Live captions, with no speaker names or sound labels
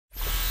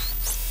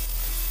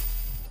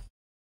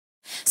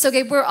So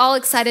Gabe, we're all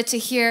excited to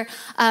hear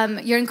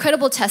your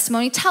incredible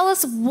testimony. Tell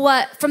us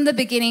from the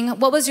beginning,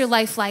 what was your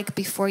life like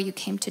before you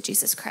came to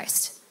Jesus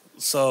Christ?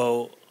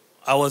 So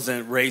I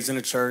wasn't raised in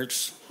a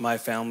church. My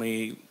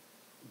family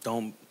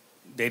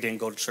they didn't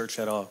go to church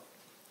at all.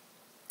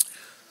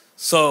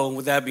 So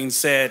with that being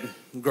said,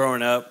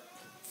 growing up,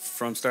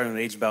 from starting at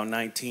the age of about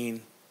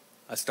 19,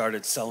 I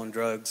started selling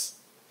drugs.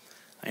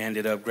 I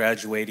ended up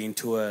graduating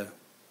to a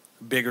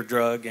bigger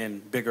drug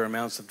and bigger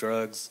amounts of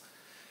drugs.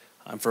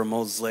 I'm from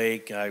Moses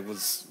Lake. I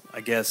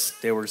guess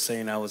they were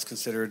saying I was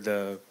considered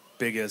the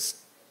biggest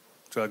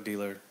drug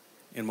dealer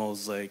in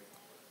Moses Lake.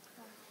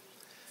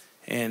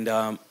 And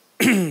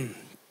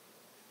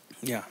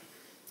yeah.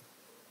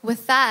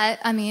 With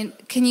that, I mean,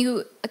 can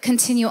you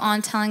continue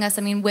on telling us,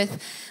 I mean, with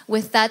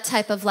that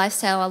type of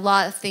lifestyle, a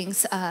lot of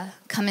things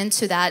come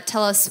into that.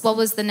 Tell us, what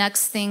was the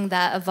next thing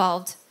that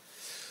evolved?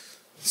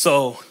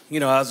 So, I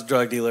was a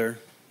drug dealer,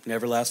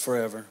 never lasts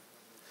forever.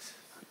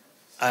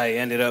 I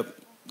ended up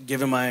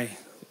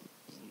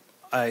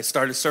I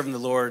started serving the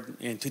Lord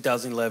in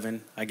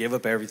 2011. I gave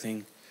up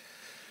everything.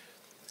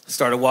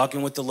 Started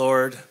walking with the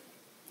Lord.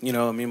 Me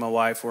and my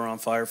wife were on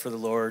fire for the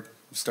Lord.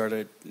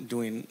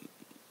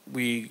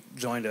 We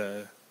joined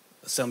a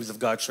Assemblies of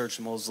God church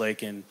in Moses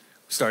Lake, and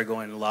we started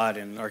going a lot,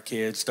 and our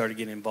kids started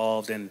getting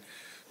involved and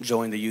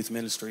joined the youth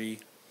ministry.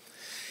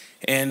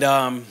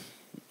 And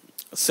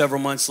several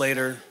months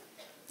later,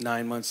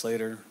 9 months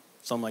later,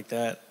 something like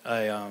that,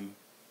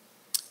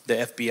 the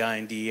FBI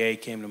and DEA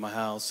came to my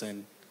house,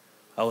 and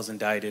I was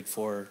indicted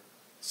for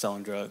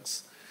selling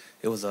drugs.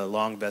 It was a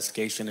long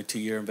investigation, a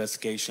 2-year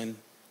investigation.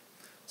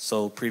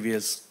 So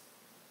previous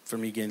for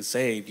me getting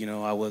saved,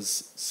 I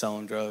was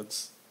selling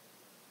drugs.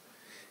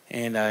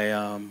 And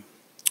I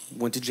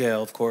went to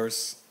jail, of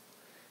course.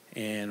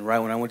 And right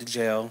when I went to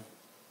jail,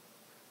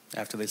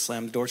 after they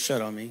slammed the door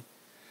shut on me,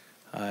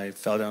 I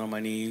fell down on my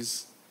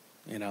knees,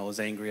 and I was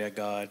angry at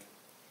God,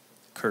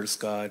 cursed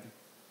God,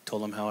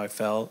 told him how I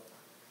felt,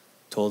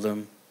 told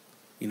him,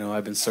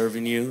 I've been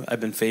serving you, I've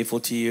been faithful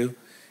to you,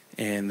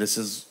 and this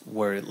is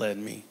where it led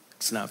me.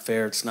 It's not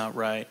fair, it's not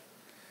right,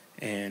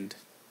 and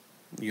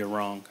you're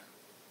wrong,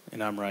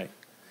 and I'm right.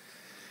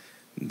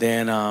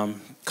 Then a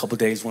couple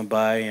days went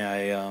by, and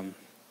I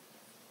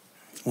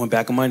went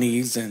back on my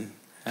knees and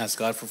asked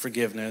God for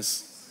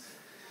forgiveness.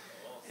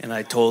 And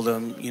I told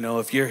him,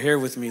 if you're here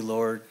with me,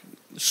 Lord,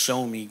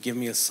 show me, give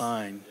me a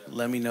sign.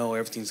 Let me know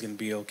everything's going to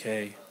be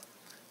okay.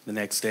 The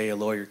next day, a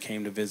lawyer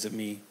came to visit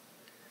me,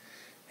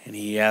 and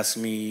he asked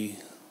me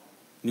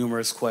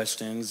numerous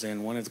questions.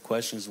 And one of the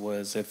questions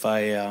was if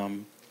I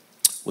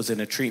was in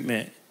a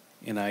treatment,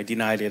 and I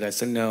denied it. I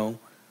said no,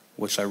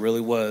 which I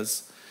really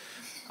was.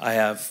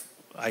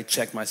 I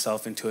checked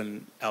myself into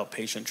an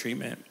outpatient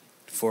treatment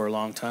for a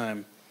long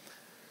time.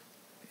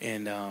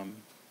 And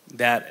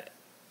that,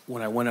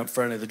 when I went up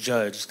front of the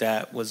judge,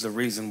 that was the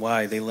reason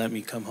why they let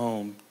me come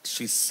home.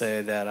 She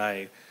said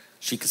that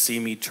she could see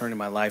me turning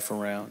my life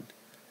around.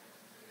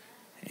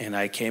 And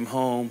I came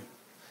home,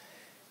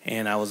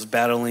 and I was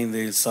battling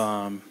these,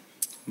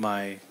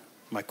 my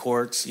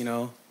courts,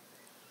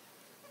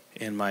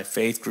 and my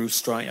faith grew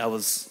strong. I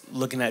was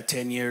looking at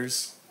 10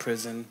 years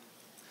prison.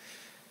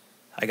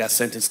 I got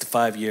sentenced to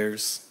 5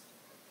 years.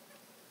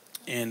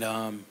 And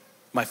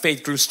my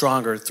faith grew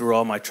stronger through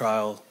all my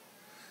trial.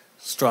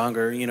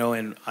 Stronger,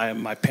 and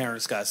my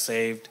parents got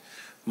saved.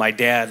 My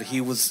dad,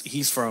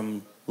 he's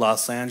from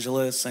Los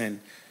Angeles, and,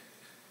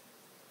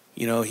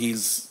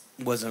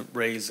 wasn't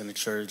raised in a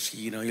church.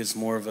 He was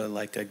more of a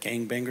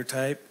gangbanger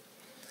type.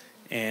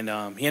 And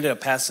he ended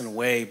up passing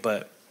away,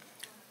 but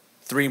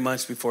 3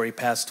 months before he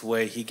passed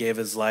away, he gave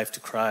his life to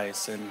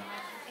Christ. And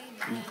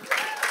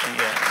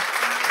yeah.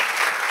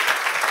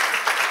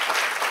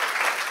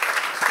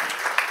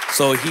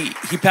 So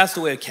he passed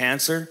away of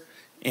cancer,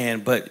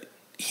 but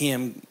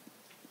him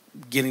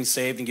getting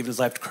saved and giving his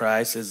life to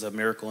Christ is a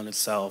miracle in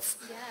itself.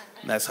 Yeah.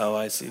 That's how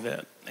I see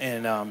that.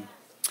 And I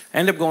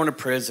ended up going to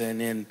prison.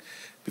 And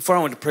before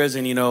I went to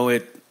prison,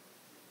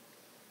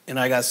 and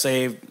I got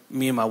saved,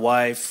 me and my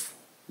wife,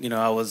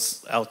 I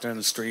was out there in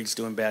the streets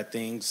doing bad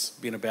things,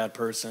 being a bad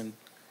person,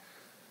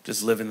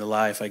 just living the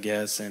life, I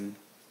guess. And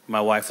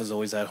my wife was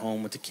always at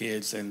home with the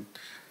kids, and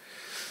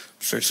I'm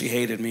sure she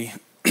hated me.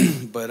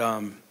 But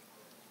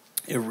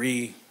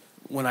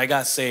when I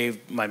got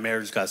saved, my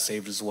marriage got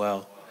saved as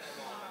well.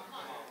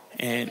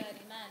 And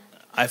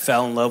I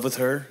fell in love with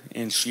her,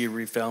 and she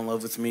fell in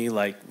love with me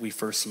like we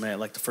first met,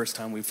 like the first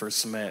time we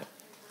first met.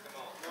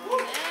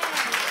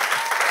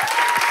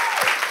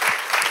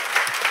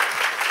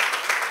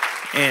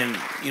 And,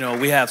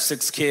 we have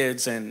 6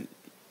 kids, and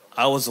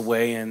I was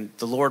away, and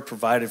the Lord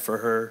provided for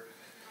her.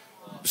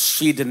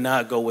 She did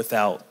not go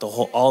without.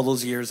 All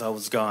those years I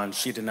was gone,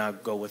 she did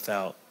not go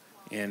without.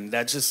 And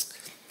that just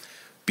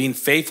being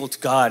faithful to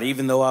God,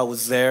 even though I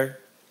was there,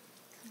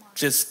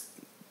 just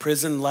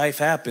prison life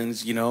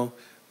happens,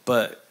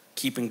 but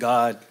keeping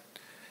God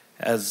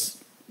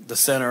as the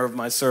center of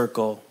my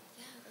circle,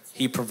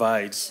 he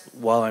provides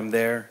while I'm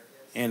there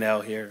and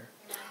out here.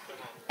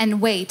 And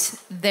wait,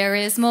 there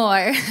is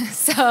more.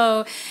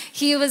 So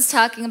he was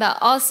talking about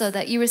also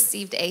that you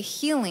received a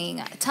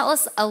healing. Tell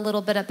us a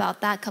little bit about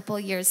that a couple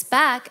of years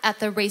back at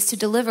the Race to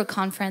Deliver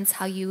conference,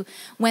 how you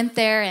went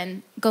there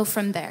and go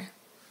from there.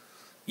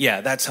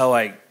 Yeah, that's how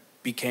I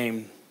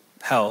became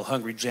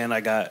HungryGen.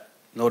 I got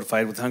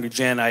notified with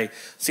HungryGen. I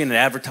seen an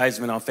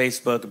advertisement on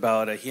Facebook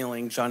about a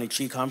healing Johnny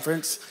Chi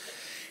conference.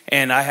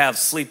 And I have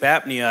sleep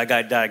apnea. I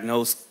got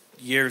diagnosed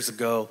years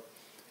ago.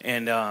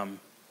 And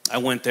I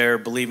went there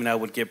believing I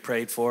would get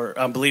prayed for.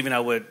 Believing I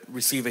would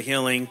receive a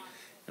healing.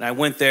 And I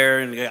went there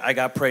and I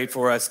got prayed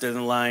for. I stood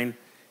in line.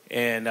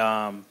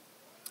 And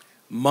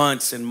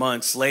months and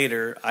months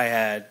later,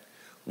 I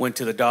went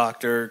to the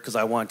doctor because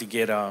I wanted to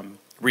get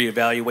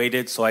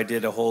reevaluated. So I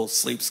did a whole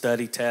sleep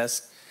study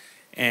test.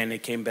 And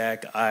it came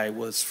back, I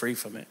was free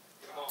from it.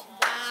 Wow.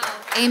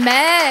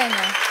 Amen.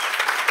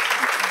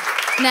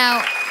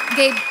 Now,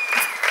 Gabe,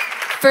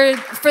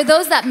 for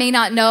those that may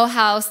not know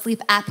how sleep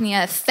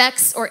apnea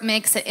affects or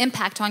makes an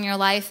impact on your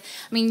life,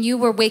 I mean, you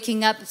were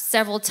waking up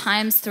several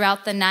times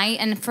throughout the night.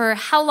 And for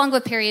how long of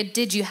a period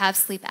did you have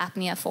sleep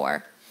apnea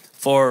for?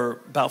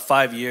 For about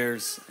 5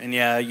 years. And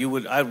yeah,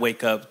 I'd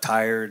wake up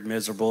tired,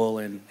 miserable,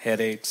 and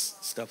headaches,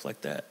 stuff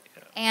like that.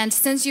 And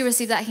since you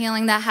received that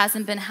healing, that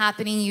hasn't been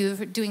happening.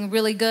 You're doing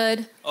really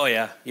good. Oh,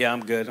 yeah. Yeah,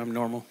 I'm good. I'm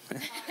normal.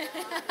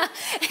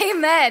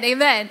 Amen.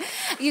 Amen.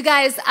 You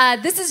guys,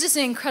 this is just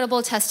an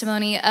incredible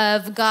testimony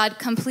of God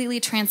completely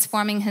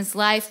transforming his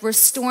life,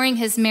 restoring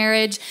his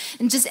marriage,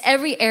 and just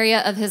every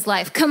area of his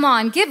life. Come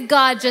on, give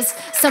God just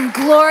some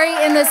glory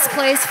in this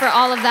place for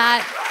all of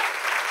that.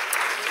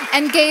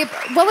 And Gabe,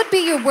 what would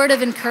be your word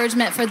of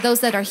encouragement for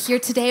those that are here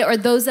today or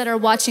those that are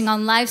watching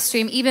on live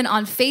stream, even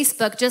on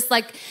Facebook, just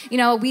like,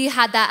 we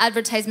had that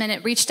advertisement,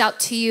 it reached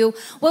out to you.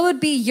 What would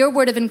be your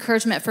word of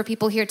encouragement for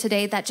people here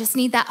today that just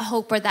need that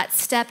hope or that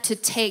step to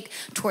take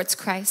towards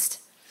Christ?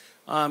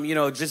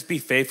 Just be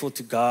faithful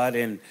to God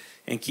and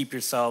keep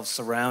yourself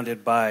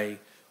surrounded by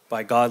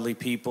godly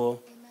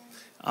people.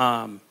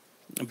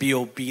 Be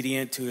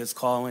obedient to his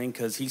calling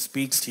because he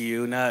speaks to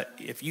you.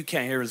 If you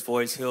can't hear his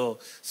voice, he'll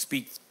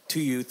speak to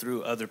you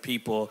through other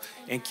people,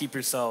 and keep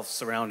yourself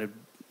surrounded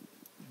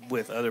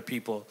with other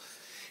people.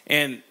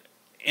 And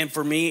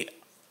for me,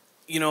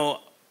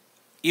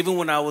 even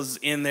when I was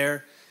in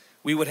there,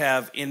 we would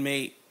have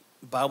inmate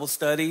Bible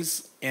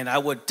studies, and I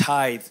would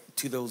tithe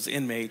to those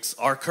inmates.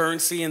 Our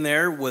currency in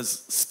there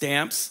was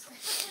stamps,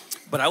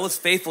 but I was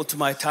faithful to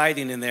my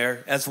tithing in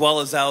there as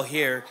well as out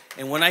here.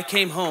 And when I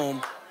came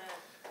home,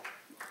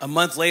 a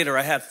month later,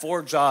 I had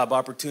 4 job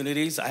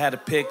opportunities. I had to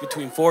pick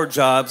between 4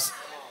 jobs.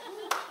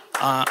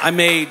 I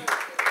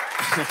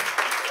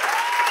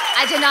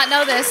did not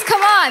know this.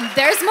 Come on,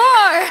 there's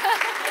more.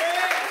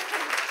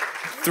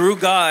 Through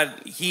God,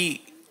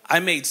 I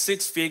made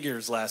 6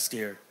 figures last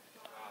year,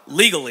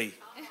 legally.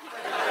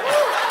 Come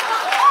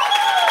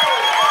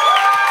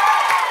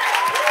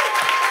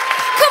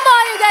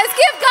on, you guys,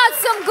 give God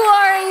some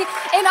glory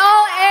in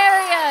all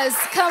areas.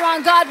 Come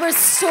on, God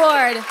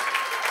restored.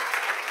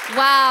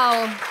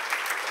 Wow.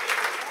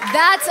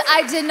 That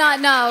I did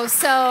not know.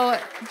 So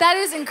that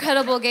is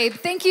incredible, Gabe.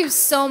 Thank you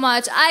so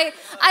much. I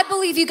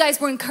believe you guys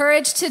were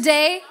encouraged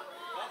today,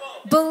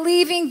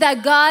 believing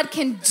that God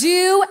can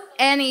do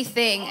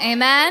anything.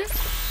 Amen.